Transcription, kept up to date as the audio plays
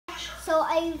So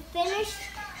I finished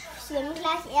swimming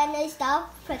class and I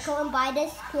stopped Prickle and buy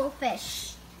this cool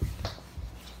fish.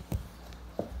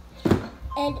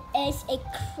 It is a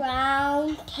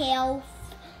crown tail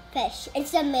fish.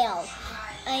 It's a male.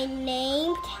 I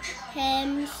named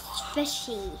him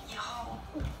Fishy.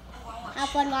 Have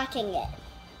fun watching it.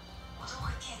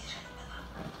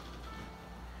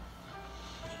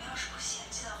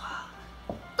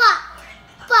 But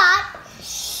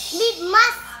we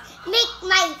must make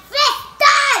my fish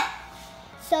done.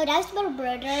 So that's my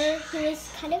brother who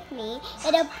is kind of me.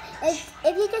 And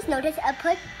if you just notice, I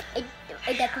put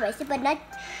a decoration, but not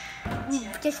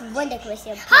just one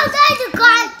decoration. How dare you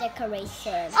guys?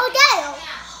 Decoration. Oh, there.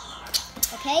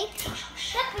 Okay.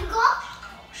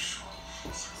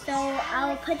 So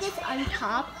I'll put this on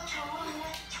top.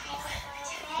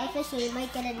 Obviously, you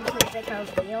might get a little bit of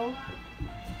video.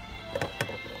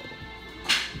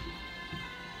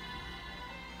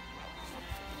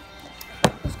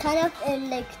 It's kind of in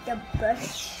like the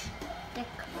bush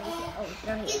decoration. Oh,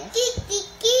 there he is.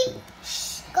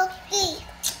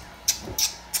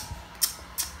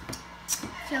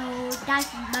 So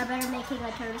that's my brother making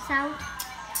a turtle sound.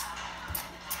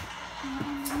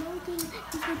 This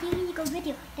is a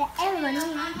video that everyone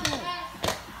will like it.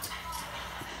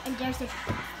 And there's a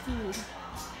seed.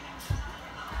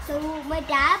 So my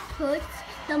dad puts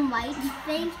some white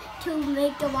things to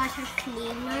make the water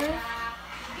cleaner.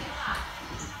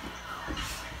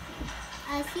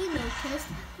 As he noticed,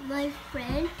 my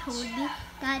friend told me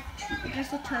that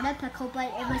there's a turnip pickle, but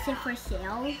it wasn't for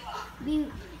sale.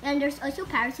 And there's also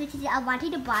parrots, which I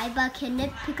wanted to buy, but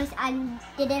couldn't because I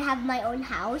didn't have my own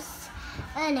house.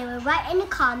 Anyway, write in the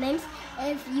comments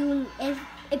if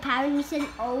a parrot needs an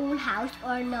own house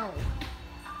or no.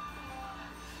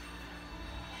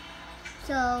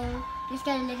 So just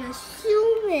get a little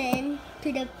zoom in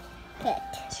to the pit.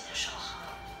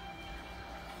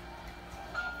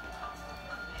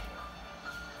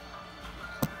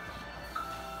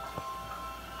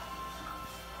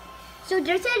 So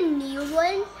there's a new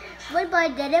one, but I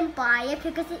didn't buy it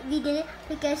because we didn't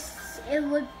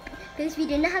we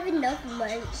didn't have enough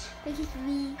money because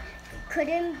we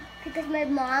couldn't because my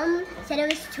mom said it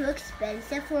was too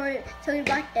expensive so we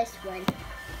bought this one.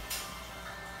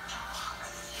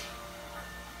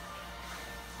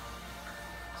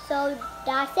 So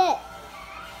that's it.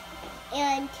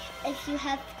 And if you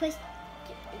have questions,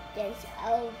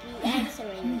 I'll be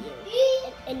answering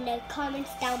you in the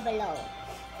comments down below.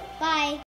 Bye.